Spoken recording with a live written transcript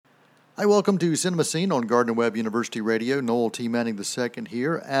Hi, welcome to Cinema Scene on Gardner Webb University Radio. Noel T. Manning II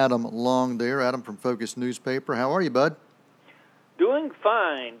here. Adam Long there. Adam from Focus Newspaper. How are you, bud? Doing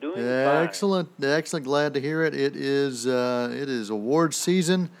fine. Excellent. Glad to hear it. It is awards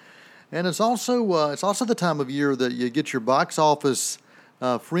season, and it's also the time of year that you get your box office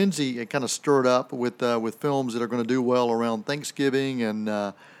frenzy kind of stirred up with films that are going to do well around Thanksgiving and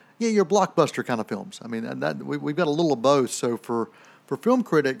your blockbuster kind of films. I mean, we've got a little of both. So for film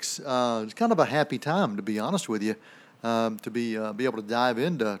critics, it's kind of a happy time, to be honest with you, to be able to dive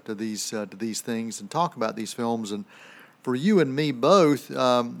into these things and talk about these films. And for you and me both,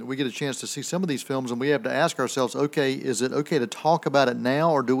 we get a chance to see some of these films, and we have to ask ourselves, okay, is it okay to talk about it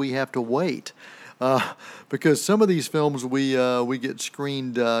now, or do we have to wait? Because some of these films we get to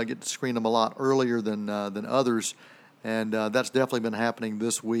screen them a lot earlier than others, and that's definitely been happening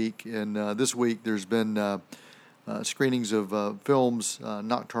this week. And this week there's been screenings of films,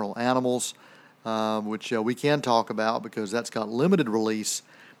 Nocturnal Animals, which we can talk about because that's got limited release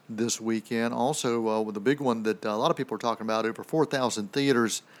this weekend. Also, with the big one that a lot of people are talking about, over 4,000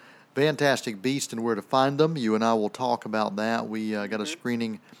 theaters, Fantastic Beasts and Where to Find Them. You and I will talk about that. We got a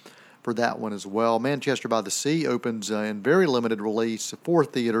screening for that one as well. Manchester by the Sea opens in very limited release, 4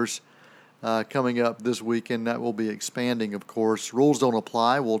 theaters. Coming up this weekend. That will be expanding, of course. Rules Don't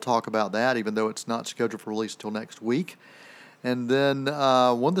Apply. We'll talk about that, even though it's not scheduled for release until next week. And then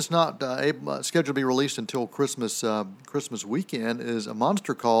one that's not scheduled to be released until Christmas weekend is A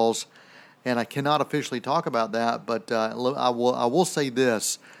Monster Calls, and I cannot officially talk about that, but I will say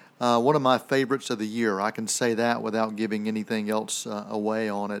this. One of my favorites of the year. I can say that without giving anything else away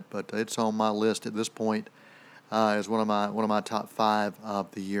on it, but it's on my list at this point as one of my top 5 of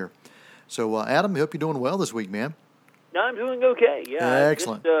the year. So, Adam, I hope you're doing well this week, man. I'm doing okay. Yeah,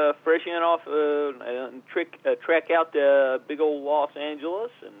 excellent. Just freshening off track out big old Los Angeles,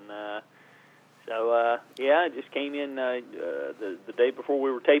 and I just came in the day before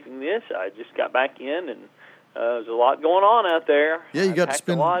we were taping this. I just got back in, and there's a lot going on out there. Yeah, you got to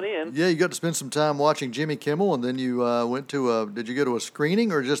spend a lot in. Yeah, you got to spend some time watching Jimmy Kimmel, and then you went to did you go to a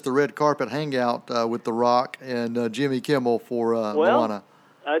screening or just the red carpet hangout with The Rock and Jimmy Kimmel for Moana?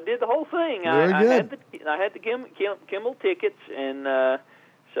 I did the whole thing. Very good. I had the Kimmel tickets, and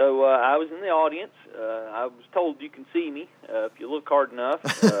so I was in the audience. I was told you can see me if you look hard enough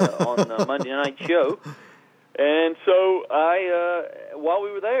on the Monday night show. And so while we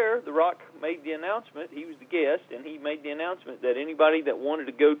were there, The Rock made the announcement. He was the guest, and he made the announcement that anybody that wanted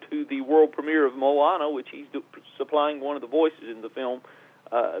to go to the world premiere of Moana, which he's supplying one of the voices in the film,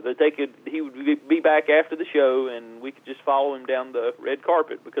 that he would be back after the show, and we could just follow him down the red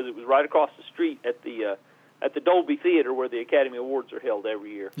carpet because it was right across the street at the Dolby Theater where the Academy Awards are held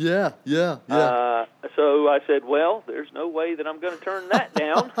every year. Yeah. So I said, well, there's no way that I'm going to turn that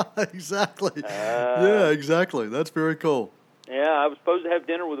down. Exactly. Exactly. That's very cool. Yeah, I was supposed to have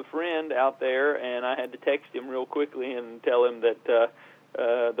dinner with a friend out there, and I had to text him real quickly and tell him that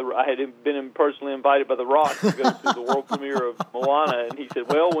I had been personally invited by The Rock to go to the world premiere of Moana, and he said,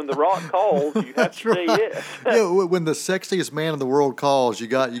 well, when The Rock calls, you have to say yes. Yeah, when the sexiest man in the world calls, you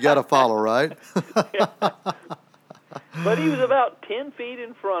got to follow, right? Yeah. But he was about 10 feet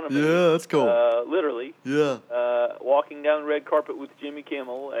in front of me. Yeah, that's cool. Literally. Yeah. Walking down the red carpet with Jimmy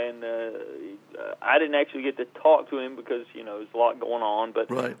Kimmel, and I didn't actually get to talk to him because, there's a lot going on.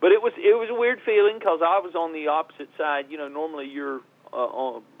 But right. But it was a weird feeling because I was on the opposite side. Normally you're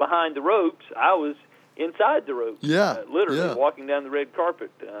behind the ropes. I was inside the ropes. Yeah. Literally walking down the red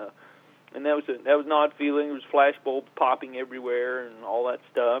carpet. And that was an odd feeling. There was flash bulbs popping everywhere and all that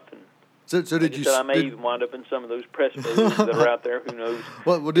stuff. And so did you? I may even wind up in some of those press photos that are out there. Who knows?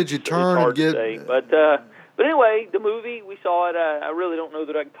 Well, did you turn and get? But anyway, the movie, we saw it. I really don't know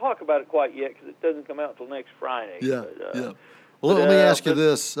that I can talk about it quite yet because it doesn't come out until next Friday. Yeah. Well, let me ask you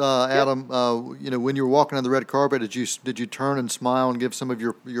this, Adam. When you were walking on the red carpet, did you turn and smile and give some of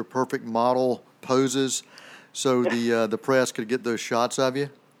your perfect model poses so the press could get those shots of you?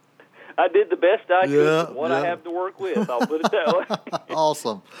 I did the best I could with what I have to work with. I'll put it that way.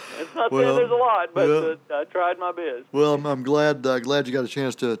 Awesome. It's not saying there's a lot, but I tried my best. Well, I'm glad you got a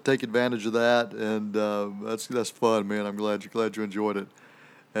chance to take advantage of that, and that's fun, man. I'm glad you enjoyed it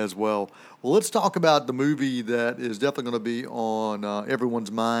as well. Well, let's talk about the movie that is definitely going to be on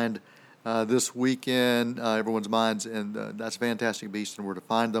everyone's mind this weekend. Everyone's minds, and that's Fantastic Beasts and Where to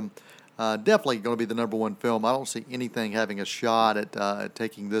Find Them. Definitely going to be the number one film. I don't see anything having a shot at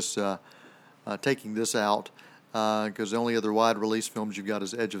taking this out because the only other wide release films you've got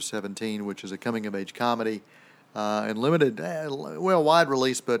is Edge of 17, which is a coming of age comedy, and limited, wide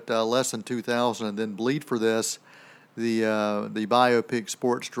release, but less than 2,000, and then Bleed for This, the biopic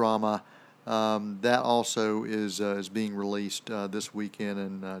sports drama. That also is being released this weekend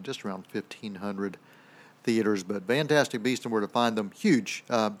in just around 1,500 theaters. But Fantastic Beasts and Where to Find Them, huge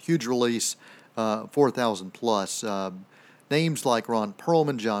release, 4,000 plus. Names like Ron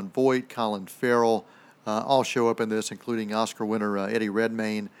Perlman, Jon Voight, Colin Farrell all show up in this, including Oscar winner Eddie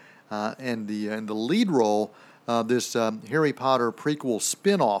Redmayne, and the lead role. This Harry Potter prequel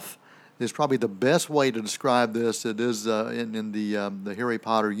spinoff is probably the best way to describe this. It is in the Harry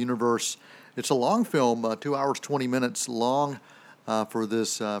Potter universe. It's a long film, 2 hours 20 minutes long for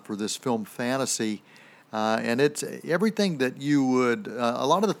this film fantasy, and it's everything that you would a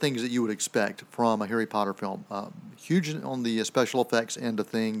lot of the things that you would expect from a Harry Potter film. Huge on the special effects end of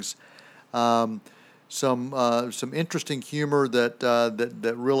things. Some interesting humor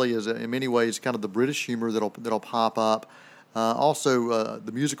that really is in many ways kind of the British humor that'll pop up. Also,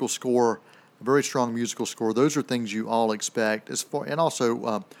 the musical score, a very strong musical score. Those are things you all expect. And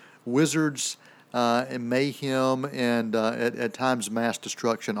also wizards and mayhem and at times mass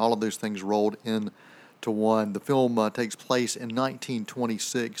destruction. All of those things rolled into one. The film takes place in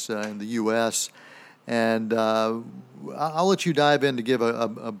 1926 in the U.S. And I'll let you dive in to give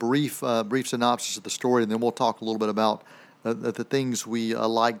a brief synopsis of the story, and then we'll talk a little bit about the things we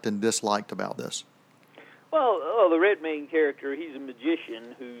liked and disliked about this. Well, the Redmayne character, he's a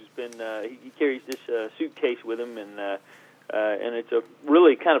magician who's been he carries this suitcase with him, and it's a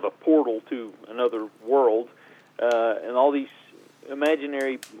really kind of a portal to another world, and all these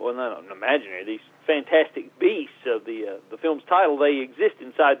these fantastic beasts of the film's title, they exist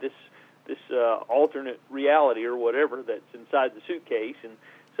inside this alternate reality or whatever that's inside the suitcase. And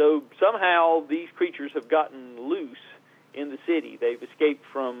so somehow these creatures have gotten loose in the city. They've escaped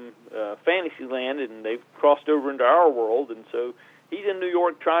from Fantasyland and they've crossed over into our world. And so he's in New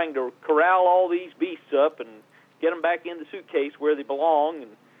York trying to corral all these beasts up and get them back in the suitcase where they belong.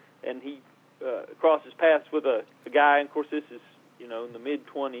 And he crosses paths with a guy. And of course, this is in the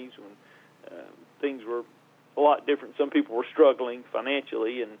mid-20s when things were a lot different. Some people were struggling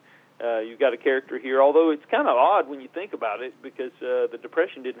financially, and you've got a character here, although it's kind of odd when you think about it, because the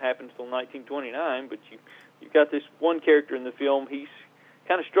Depression didn't happen until 1929, but you've got this one character in the film. He's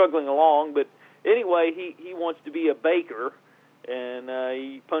kind of struggling along, but anyway, he wants to be a baker, and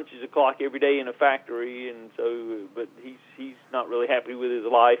he punches a clock every day in a factory, and so, but he's not really happy with his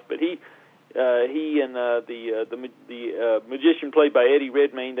life. But he and the magician played by Eddie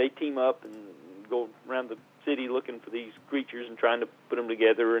Redmayne, they team up and go around the city looking for these creatures and trying to put them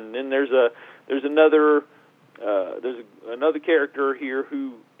together. And then there's another character here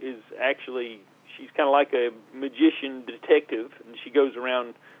who is actually, she's kind of like a magician detective, and she goes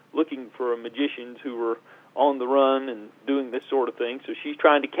around looking for magicians who are on the run and doing this sort of thing. So she's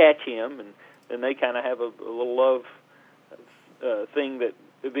trying to catch him, and they kind of have a little love thing that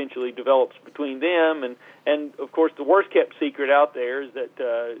eventually develops between them. And of course, the worst kept secret out there is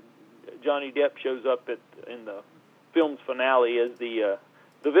that Johnny Depp shows up in the film's finale as the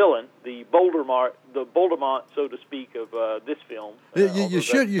villain, the Voldemort, so to speak, of this film. You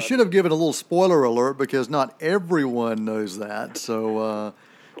should have given a little spoiler alert, because not everyone knows that. So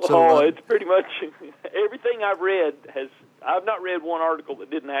it's pretty much everything I've read I've not read one article that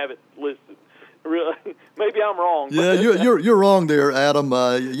didn't have it listed. Really, maybe I'm wrong. Yeah, you're wrong there, Adam.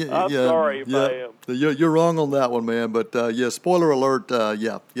 I'm sorry if I am. You're wrong on that one, man. But spoiler alert.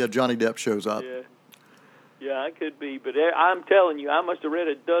 Johnny Depp shows up. Yeah, I could be, but I'm telling you, I must have read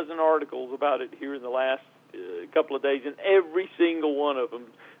a dozen articles about it here in the last couple of days, and every single one of them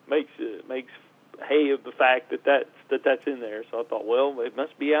makes hay of the fact that's in there. So I thought, well, it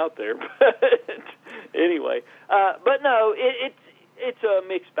must be out there. Anyway, but no, it's a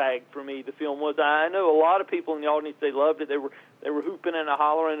mixed bag for me. The film was. I know a lot of people in the audience, they loved it. They were hooping and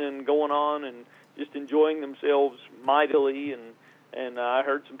hollering and going on and just enjoying themselves mightily. And I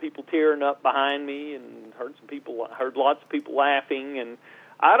heard some people tearing up behind me, and heard lots of people laughing. And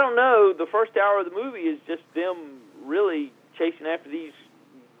I don't know. The first hour of the movie is just them really chasing after these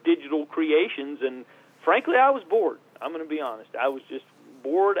digital creations. And frankly, I was bored. I'm going to be honest. I was just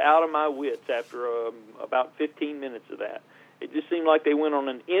bored out of my wits after about 15 minutes of that. It just seemed like they went on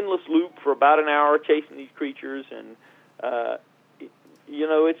an endless loop for about an hour chasing these creatures, and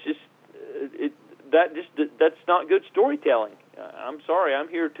it's just that's not good storytelling. I'm sorry, I'm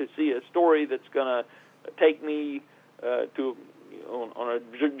here to see a story that's going to take me on a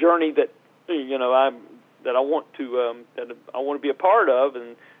journey that I want to be a part of,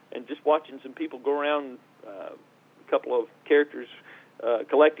 and just watching some people go around, a couple of characters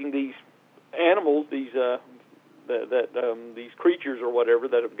collecting these animals, these these creatures or whatever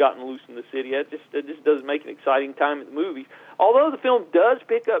that have gotten loose in the city. It just doesn't make an exciting time at the movies. Although the film does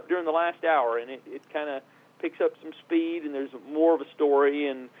pick up during the last hour, and it kind of picks up some speed, and there's more of a story,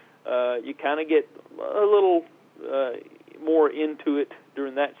 and you kind of get a little more into it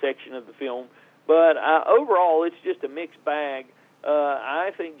during that section of the film. But overall, it's just a mixed bag.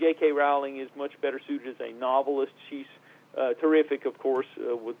 I think J.K. Rowling is much better suited as a novelist. She's terrific, of course,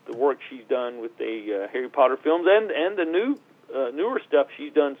 with the work she's done with the Harry Potter films and the newer stuff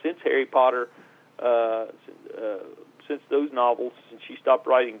she's done since Harry Potter, since those novels. Since she stopped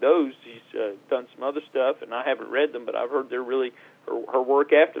writing those, she's done some other stuff, and I haven't read them, but I've heard they're really her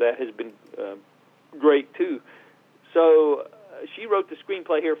work after that has been great too. So she wrote the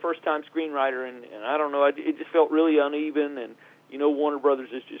screenplay here, first-time screenwriter, and I don't know, it just felt really uneven, and Warner Brothers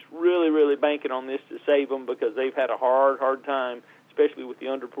is just really, really banking on this to save them because they've had a hard time, especially with the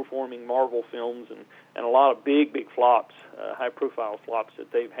underperforming Marvel films and a lot of big flops, high-profile flops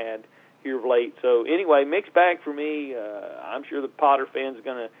that they've had here of late. So anyway, mixed bag for me. I'm sure the Potter fans are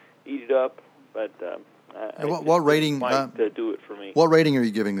going to eat it up, but what rating might do it for me. What rating are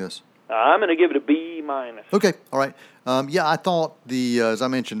you giving this? I'm going to give it a B-. Okay, all right. Yeah, I thought as I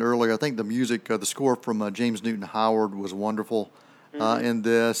mentioned earlier, I think the music, the score from James Newton Howard was wonderful in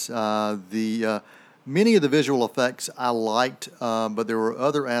this. Many of the visual effects I liked, but there were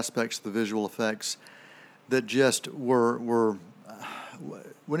other aspects of the visual effects that just were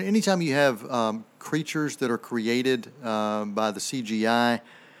anytime you have creatures that are created by the CGI,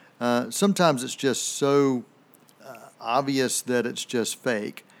 sometimes it's just so obvious that it's just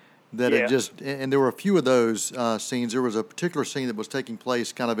fake. And there were a few of those scenes. There was a particular scene that was taking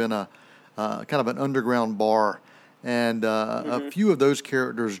place kind of in a kind of an underground bar, and a few of those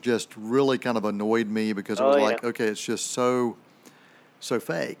characters just really kind of annoyed me because it was okay, it's just so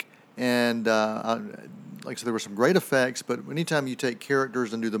fake. And like I said, there were some great effects, but anytime you take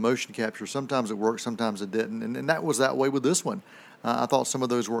characters and do the motion capture, sometimes it works, sometimes it didn't, and that was that way with this one. I thought some of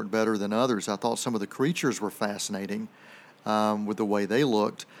those worked better than others. I thought some of the creatures were fascinating with the way they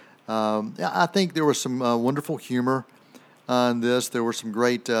looked. I think there was some wonderful humor in this. There were some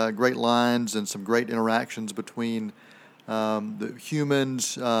great lines and some great interactions between the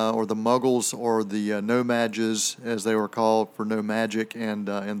humans or the Muggles or the No-Mages, as they were called, for no magic, and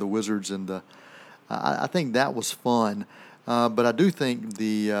the wizards. And I think that was fun. But I do think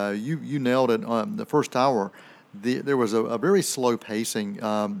you nailed it on the first hour. There was a very slow pacing.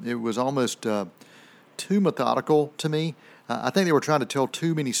 It was almost too methodical to me. I think they were trying to tell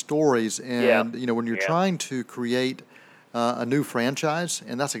too many stories, and when you're trying to create a new franchise,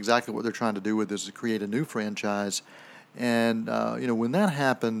 and that's exactly what they're trying to do with this, is create a new franchise. And when that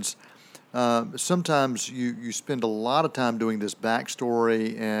happens, sometimes you spend a lot of time doing this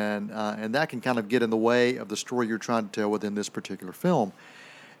backstory, and that can kind of get in the way of the story you're trying to tell within this particular film.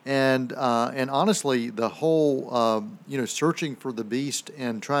 And honestly, the whole searching for the beast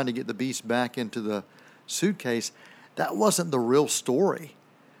and trying to get the beast back into the suitcase, that wasn't the real story.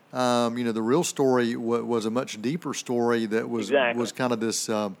 The real story was a much deeper story that was kind of this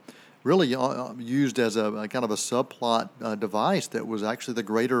really used as a kind of a subplot device that was actually the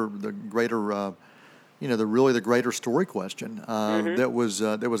greater story question that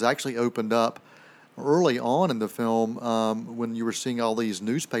was actually opened up early on in the film when you were seeing all these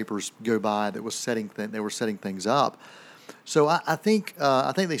newspapers go by that was they were setting things up. So I think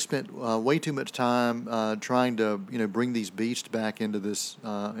they spent way too much time trying to bring these beasts back into this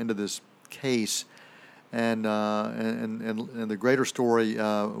case, and the greater story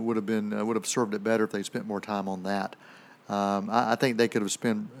would have served it better if they spent more time on that. I think they could have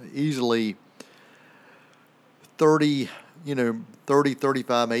spent easily 30,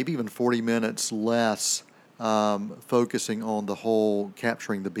 35, maybe even 40 minutes less focusing on the whole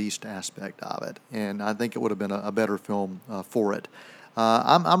capturing the beast aspect of it, and I think it would have been a better film for it.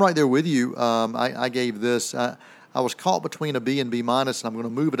 I'm right there with you. I gave this. I was caught between a B and B minus, and I'm going to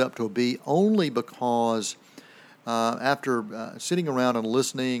move it up to a B only because after sitting around and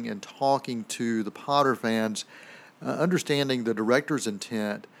listening and talking to the Potter fans, understanding the director's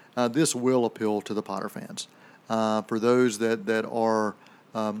intent, this will appeal to the Potter fans. For those that are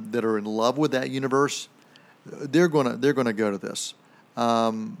in love with that universe, they're gonna go to this,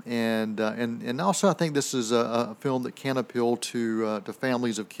 and also I think this is a film that can appeal to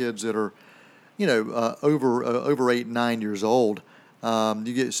families of kids that are, over 8, 9 years old.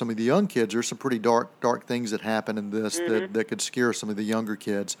 You get some of the young kids. There's some pretty dark things that happen in this that could scare some of the younger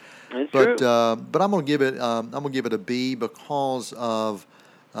kids. That's true. But I'm gonna give it a B because of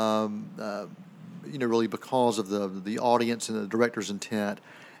really because of the audience and the director's intent,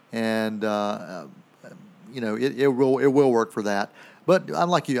 and it will work for that. But I'm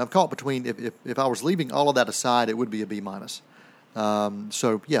like you. I'm caught between. If I was leaving all of that aside, it would be a B minus.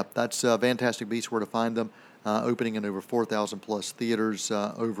 So yeah, that's Fantastic Beasts. Where to find them? Opening in over 4,000 plus theaters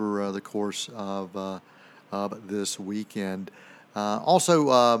over the course of this weekend. Also,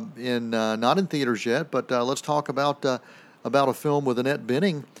 not in theaters yet, but let's talk about a film with Annette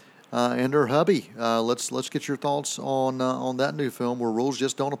Bening and her hubby. Let's get your thoughts on that new film, Where Rules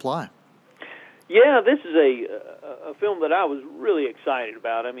Just Don't Apply. Yeah, this is a film that I was really excited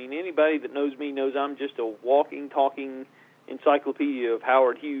about. I mean, anybody that knows me knows I'm just a walking, talking encyclopedia of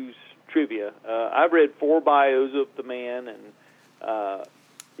Howard Hughes trivia. I've read 4 bios of the man, and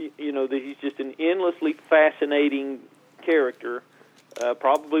he's just an endlessly fascinating character,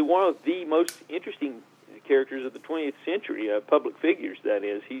 probably one of the most interesting characters of the 20th century, public figures, that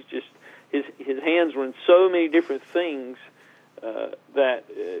is. He's just, his hands were in so many different things that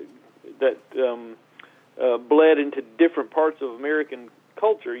bled into different parts of American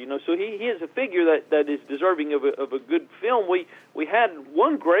culture, so he is a figure that is deserving of a good film. We had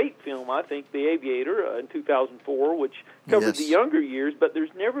one great film, I think, The Aviator, in 2004, which covered the younger years, but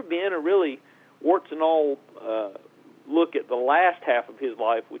there's never been a really warts and all look at the last half of his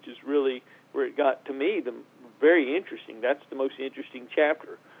life, which is really where it got, to me, very interesting. That's the most interesting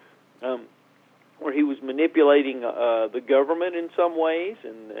chapter, where he was manipulating the government in some ways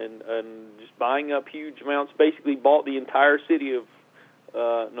and just buying up huge amounts, basically bought the entire city of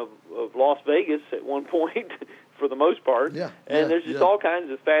Las Vegas at one point, for the most part. There's just all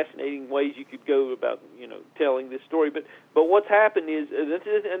kinds of fascinating ways you could go about, telling this story. But what's happened is, and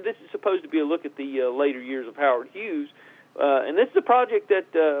this is supposed to be a look at the later years of Howard Hughes, and this is a project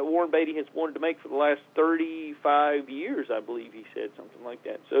that Warren Beatty has wanted to make for the last 35 years, I believe he said, something like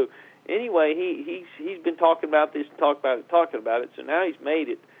that. So anyway, he's been talking about this, talking about it. So now he's made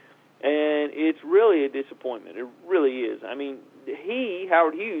it, and it's really a disappointment. It really is. I mean, the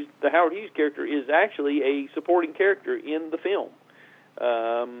Howard Hughes character is actually a supporting character in the film.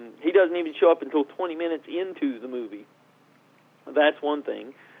 He doesn't even show up until 20 minutes into the movie. That's one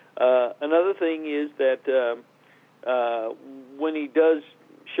thing. Another thing is that when he does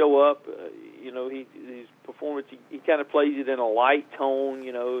show up, his performance, he kind of plays it in a light tone,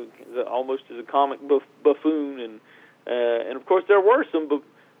 almost as a comic buffoon, and of course there were some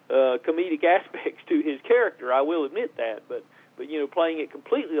comedic aspects to his character. I will admit that, but playing it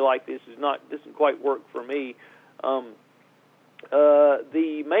completely like this doesn't quite work for me.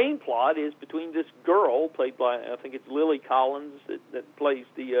 The main plot is between this girl played by, I think it's Lily Collins, that plays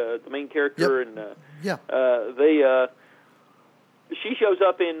the main character, and she shows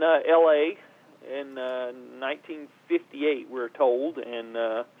up in L.A. in 1958, we're told, and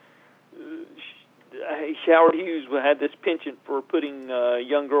Howard Hughes had this penchant for putting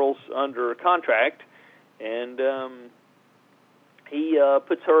young girls under a contract, and he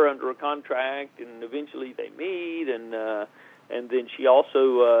puts her under a contract, and eventually they meet, and then she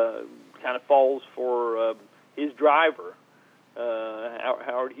also kind of falls for his driver,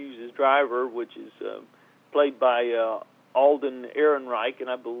 Howard Hughes' driver, which is played by Alden Ehrenreich, and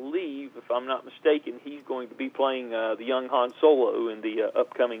I believe, if I'm not mistaken, he's going to be playing the young Han Solo in the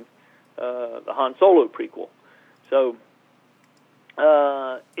upcoming the Han Solo prequel. So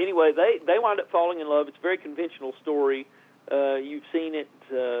anyway, they wind up falling in love. It's a very conventional story. You've seen it.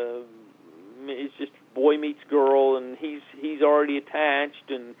 It's just boy meets girl, and he's already attached,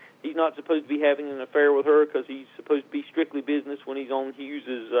 and he's not supposed to be having an affair with her because he's supposed to be strictly business when he's on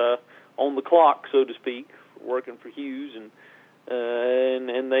Hughes's on the clock, so to speak, working for Hughes, and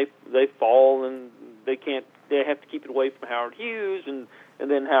they fall, and they have to keep it away from Howard Hughes, and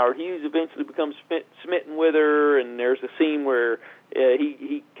then Howard Hughes eventually becomes smitten with her, and there's a scene where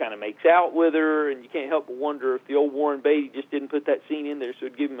he kind of makes out with her, and you can't help but wonder if the old Warren Beatty just didn't put that scene in there so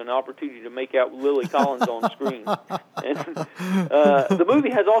it'd give him an opportunity to make out with Lily Collins on screen. And the movie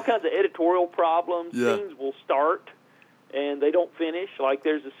has all kinds of editorial problems. Scenes will start and they don't finish. Like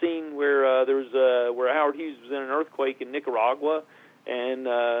there's a scene where where Howard Hughes was in an earthquake in Nicaragua, and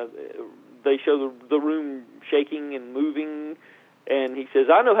they show the room shaking and moving, and he says,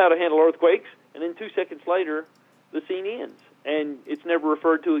 "I know how to handle earthquakes," and then 2 seconds later, the scene ends, and it's never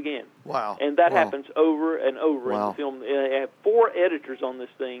referred to again. Wow! And that happens over and over in the film. They have 4 editors on this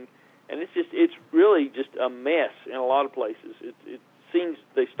thing, and it's really just a mess in a lot of places. It scenes,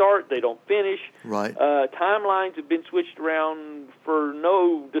 they start, they don't finish. Right. Timelines have been switched around for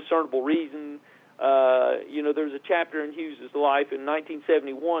no discernible reason. There's a chapter in Hughes' life in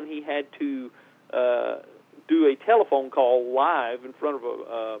 1971. He had to do a telephone call live in front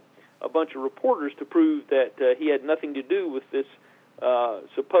of a bunch of reporters to prove that he had nothing to do with this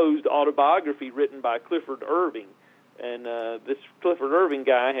supposed autobiography written by Clifford Irving. And this Clifford Irving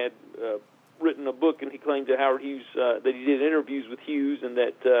guy had written a book, and he claimed to Howard Hughes that he did interviews with Hughes, and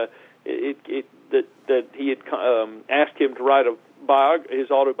that that he had asked him to write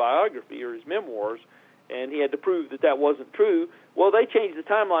his autobiography or his memoirs, and he had to prove that that wasn't true. Well, they changed the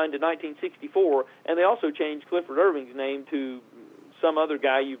timeline to 1964, and they also changed Clifford Irving's name to some other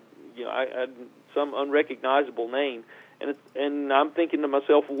guy, some unrecognizable name. And I'm thinking to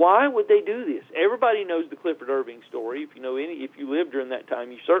myself, why would they do this? Everybody knows the Clifford Irving story. If you lived during that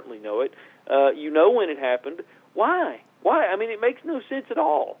time, you certainly know it. You know when it happened. Why? I mean, it makes no sense at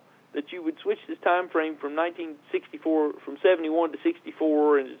all that you would switch this time frame from 1964, from 71 to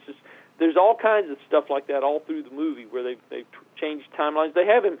 64, and it's just, there's all kinds of stuff like that all through the movie where they've changed timelines. They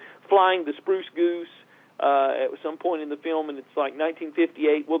have him flying the Spruce Goose at some point in the film, and it's like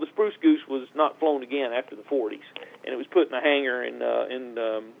 1958. Well, the Spruce Goose was not flown again after the 40s, and it was put in a hangar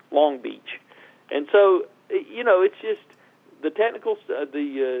in Long Beach. And so, it's just the technical,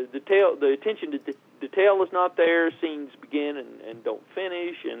 the attention to detail is not there. Scenes begin and don't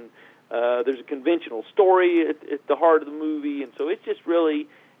finish, and there's a conventional story at the heart of the movie, and so it's just really,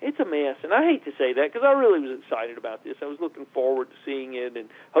 it's a mess. And I hate to say that because I really was excited about this. I was looking forward to seeing it and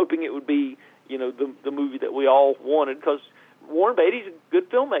hoping it would be, the movie that we all wanted, because Warren Beatty's a good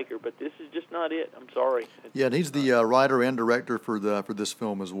filmmaker, but this is just not it. I'm sorry. And he's the writer and director for this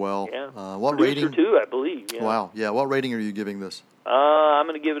film as well. Yeah. What Producer rating? too, I believe. Yeah. Wow. Yeah. What rating are you giving this? I'm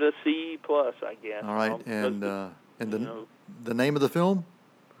going to give it a C+, I guess. All right. And the name of the film?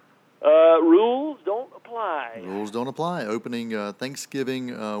 Rules Don't Apply. Rules Don't Apply. Opening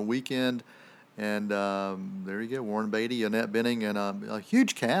Thanksgiving weekend, and there you go. Warren Beatty, Annette Bening, and a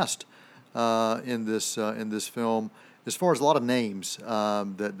huge cast in this film. As far as a lot of names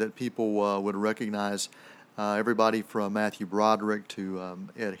that people would recognize, everybody from Matthew Broderick to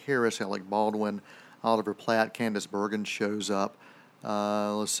Ed Harris, Alec Baldwin, Oliver Platt, Candice Bergen shows up.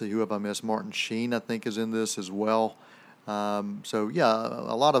 Let's see, who have I missed? Martin Sheen, I think, is in this as well. So yeah,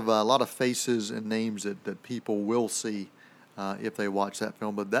 a lot of faces and names that people will see if they watch that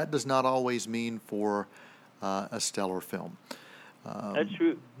film. But that does not always mean for a stellar film. That's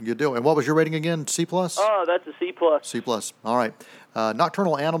true. Good deal. And what was your rating again? C+? Oh, that's a C+. C+. All right.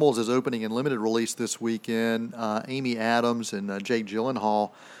 Nocturnal Animals is opening in limited release this weekend. Amy Adams and Jake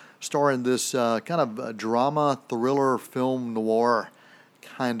Gyllenhaal star in this kind of drama, thriller, film noir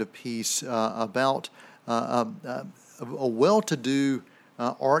kind of piece about a well-to-do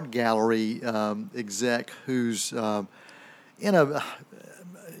art gallery exec who's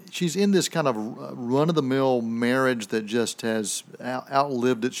she's in this kind of run-of-the-mill marriage that just has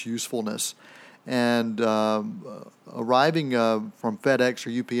outlived its usefulness. And arriving from FedEx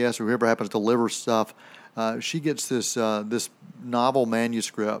or UPS or whoever happens to deliver stuff, she gets this novel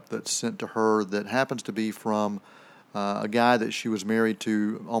manuscript that's sent to her that happens to be from a guy that she was married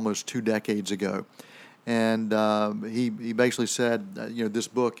to almost 2 decades ago. And he basically said, this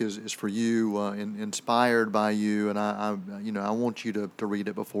book is for you, inspired by you, and I want you to read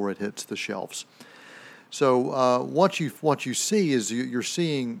it before it hits the shelves. So what you see is you're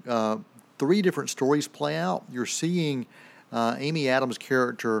seeing 3 different stories play out. You're seeing Amy Adams'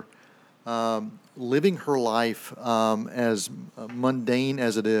 character living her life as mundane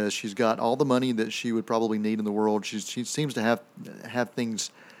as it is. She's got all the money that she would probably need in the world. She seems to have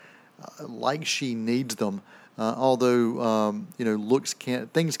things like she needs them, although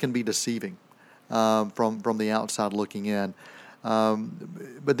things can be deceiving from the outside looking in.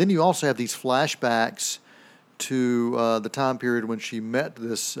 But then you also have these flashbacks to the time period when she met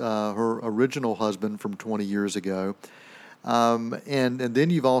her original husband from 20 years ago. And then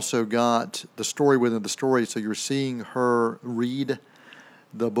you've also got the story within the story, so you're seeing her read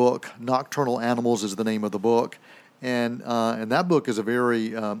the book. Nocturnal Animals is the name of the book. And that book is a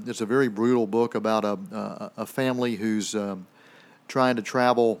very brutal book about a family who's trying to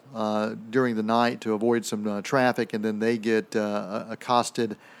travel during the night to avoid some traffic, and then they get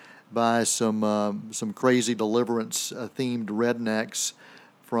accosted by some crazy deliverance themed rednecks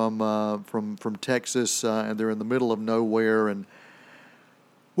from Texas, and they're in the middle of nowhere, and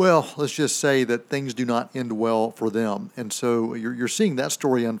well, let's just say that things do not end well for them, and so you're seeing that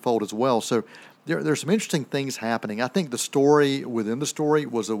story unfold as well. So there's some interesting things happening. I think the story within the story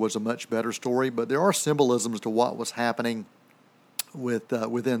was a much better story, but there are symbolisms to what was happening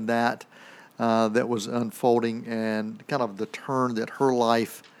within that was unfolding, and kind of the turn that her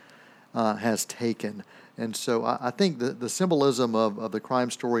life has taken. And so I think the symbolism of the crime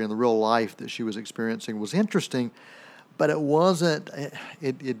story and the real life that she was experiencing was interesting, but it wasn't.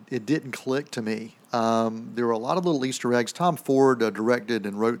 It didn't click to me. There were a lot of little Easter eggs. Tom Ford directed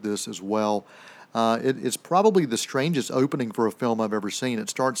and wrote this as well. It's probably the strangest opening for a film I've ever seen.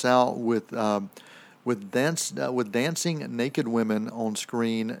 It starts out with dancing naked women on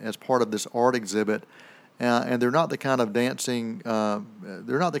screen as part of this art exhibit, and they're not the kind of dancing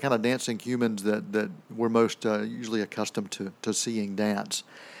humans that we're most usually accustomed to seeing dance,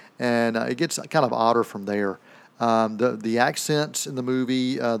 and it gets kind of odder from there. The accents in the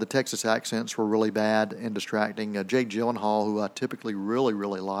movie, the Texas accents were really bad and distracting. Jake Gyllenhaal, who I typically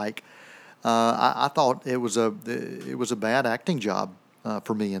really like, I thought it was a bad acting job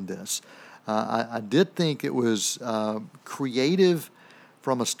for me in this. I did think it was creative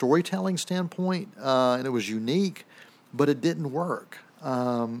from a storytelling standpoint, and it was unique, but it didn't work.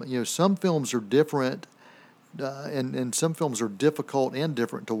 Some films are different. And some films are difficult and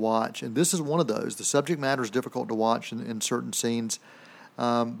different to watch, and this is one of those. The subject matter is difficult to watch in certain scenes,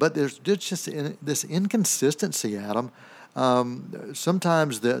 but there's just this inconsistency, Adam.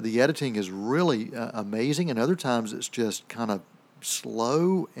 Sometimes the editing is really amazing, and other times it's just kind of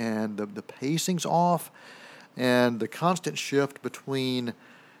slow, and the pacing's off, and the constant shift between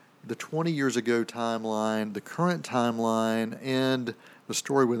the 20 years ago timeline, the current timeline, and the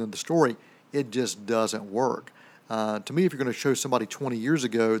story within the story. It just doesn't work. To me, if you're going to show somebody 20 years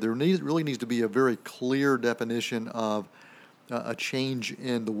ago, there really needs to be a very clear definition of a change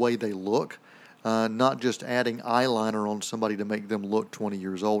in the way they look, not just adding eyeliner on somebody to make them look 20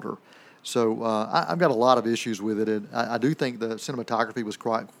 years older. So I've got a lot of issues with it. I do think the cinematography was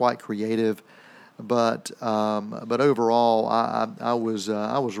quite creative, but overall, I was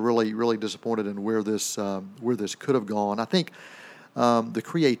really disappointed in where this could have gone. I think. The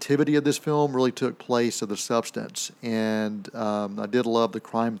creativity of this film really took place of the substance, and I did love the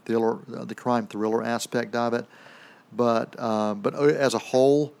crime thriller aspect of it. But as a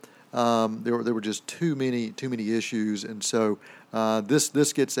whole, there were just too many issues, and so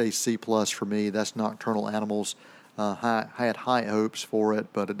this gets a C+ for me. That's Nocturnal Animals. I had high hopes for it,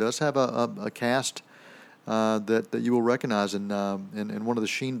 but it does have a cast that you will recognize, and one of the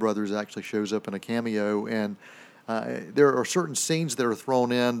Sheen brothers actually shows up in a cameo, and. There are certain scenes that are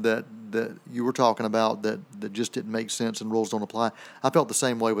thrown in that you were talking about that just didn't make sense and rules don't apply. I felt the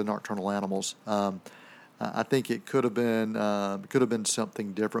same way with Nocturnal Animals. I think it could have been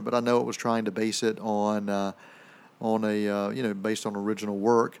something different, but I know it was trying to base it on based on original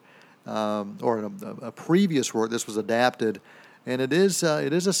work or a previous work. This was adapted, and it is a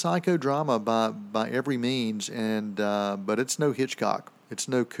psychodrama by every means, and but it's no Hitchcock, it's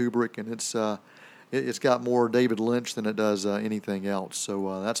no Kubrick, and it's got more David Lynch than it does anything else.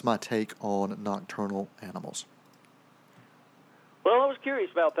 So that's my take on Nocturnal Animals. Well, I was curious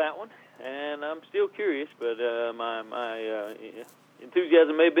about that one, and I'm still curious, but my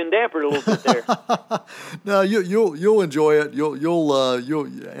enthusiasm may have been dampened a little bit there. No, you'll enjoy it. You'll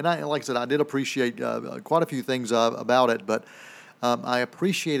and like I said, I did appreciate quite a few things about it, but I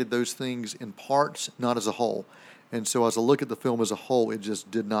appreciated those things in parts, not as a whole. And so as I look at the film as a whole, it just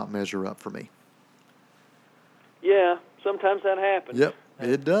did not measure up for me. Yeah, sometimes that happens. Yep,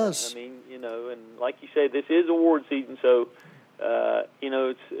 it does. I mean, and like you say, this is award season, so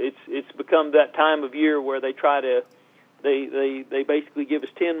it's become that time of year where they try to they basically give us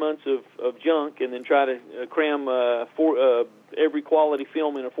 10 months of junk and then try to cram every quality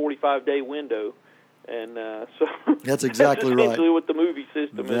film in a 45-day window, and so that's exactly that's right. Essentially, what the movie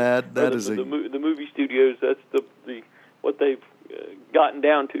system is. The movie studios. That's the what they've gotten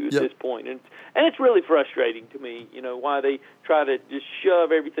down to at this point. And it's really frustrating to me, why they try to just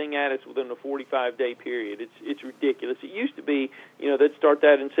shove everything at us within a 45-day period. It's ridiculous. It used to be, they'd start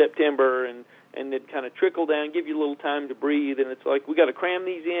that in September and they'd kind of trickle down, give you a little time to breathe, and it's like, we got to cram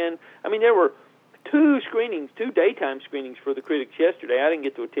these in. I mean, there were two daytime screenings for the critics yesterday. I didn't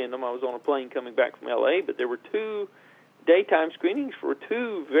get to attend them. I was on a plane coming back from L.A., but there were two daytime screenings for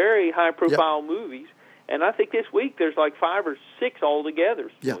two very high-profile movies. And I think this week there's like 5 or 6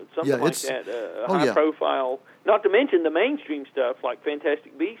 altogether. Something like that. High-profile, not to mention the mainstream stuff like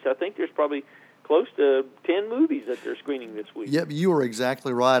Fantastic Beasts. I think there's probably close to 10 movies that they're screening this week. Yep, you are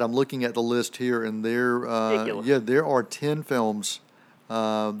exactly right. I'm looking at the list here, and there are 10 films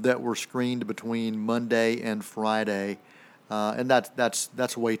that were screened between Monday and Friday, and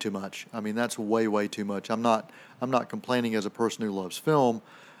that's way too much. I mean, that's way too much. I'm not complaining as a person who loves film.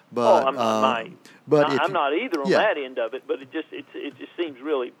 But, I'm not either on that end of it. But it just seems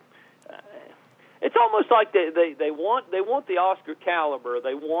really. It's almost like they want the Oscar caliber.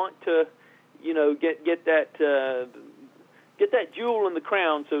 They want to, get get that jewel in the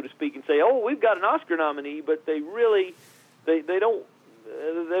crown, so to speak, and say, oh, we've got an Oscar nominee, but they really they don't.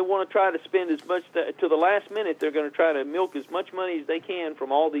 They want to try to spend as much to the last minute. They're going to try to milk as much money as they can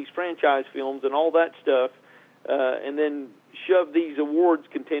from all these franchise films and all that stuff, and then shove these awards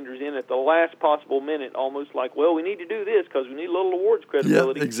contenders in at the last possible minute, almost like, well, we need to do this because we need a little awards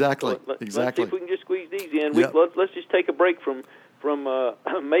credibility. Yeah, exactly. So let's exactly. see if we can just squeeze these in. Yep. Let's just take a break from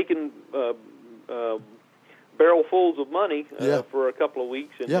making barrelfuls of money for a couple of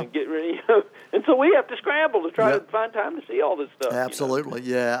weeks and get ready. And so we have to scramble to try to find time to see all this stuff. Absolutely,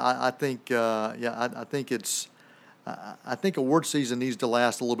 I think I think it's I think award season needs to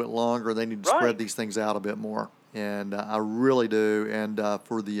last a little bit longer. They need to spread these things out a bit more, and I really do. And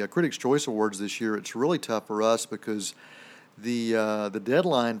for the Critics' Choice Awards this year, it's really tough for us because the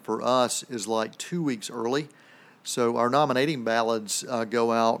deadline for us is like 2 weeks early. So our nominating ballots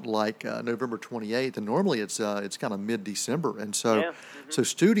go out like November 28th, and normally it's kind of mid-December, and so so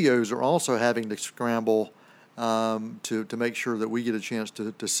studios are also having to scramble to make sure that we get a chance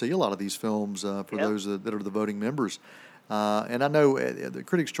to see a lot of these films for those that are the voting members. And I know the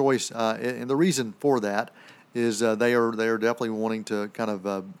Critics' Choice, and the reason for that is they are definitely wanting to kind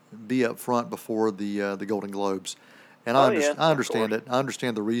of be up front before the Golden Globes, and I understand it. I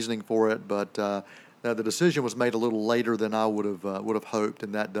understand the reasoning for it, but. The decision was made a little later than I would have hoped,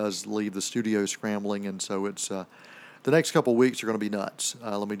 and that does leave the studio scrambling. And so it's the next couple of weeks are going to be nuts.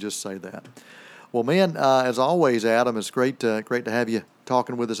 Let me just say that. Well, man, as always, Adam, it's great to have you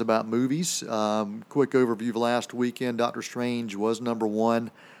talking with us about movies. Quick overview of last weekend. Doctor Strange was number one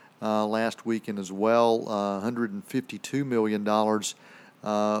last weekend as well. $152 million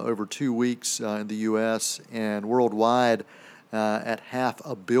over 2 weeks in the U.S. and worldwide. At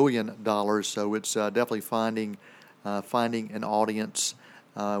 $500 million, so it's definitely finding an audience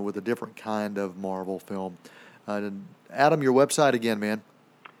with a different kind of Marvel film. Adam, your website again, man.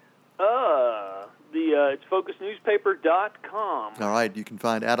 It's focusnewspaper.com. All right, you can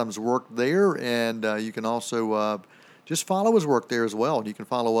find Adam's work there, and you can also just follow his work there as well. And you can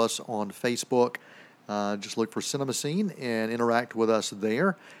follow us on Facebook. Just look for Cinemascene and interact with us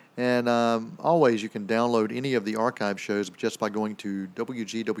there. And always, you can download any of the archive shows just by going to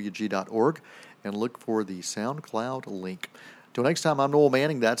wgwg.org and look for the SoundCloud link. Till next time, I'm Noel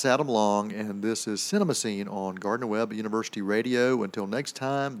Manning, that's Adam Long, and this is Cinemascene on Gardner-Webb University Radio. Until next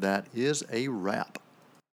time, that is a wrap.